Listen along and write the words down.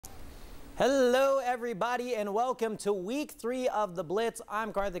Hello, everybody, and welcome to Week 3 of the Blitz.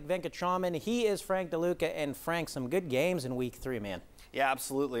 I'm Karthik Venkatraman. He is Frank DeLuca, and Frank, some good games in Week 3, man. Yeah,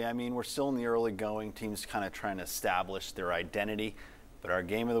 absolutely. I mean, we're still in the early going. Teams kind of trying to establish their identity. But our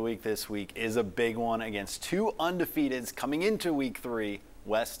game of the week this week is a big one against two undefeateds coming into Week 3,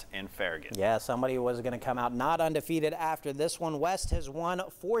 West and Farragut. Yeah, somebody was going to come out not undefeated after this one. West has won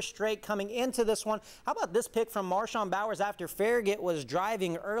 4 straight coming into this one. How about this pick from Marshawn Bowers after Farragut was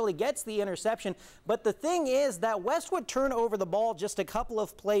driving early, gets the interception. But the thing is that West would turn over the ball just a couple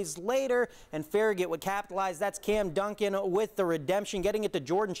of plays later, and Farragut would capitalize. That's Cam Duncan with the redemption, getting it to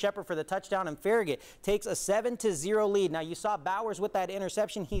Jordan Shepard for the touchdown, and Farragut takes a 7-0 lead. Now, you saw Bowers with that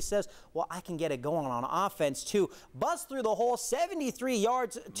interception. He says, well, I can get it going on offense, too. Bust through the hole, 73 yards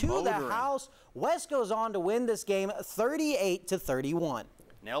to the house. West goes on to win this game 38-31.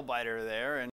 Nail biter there. And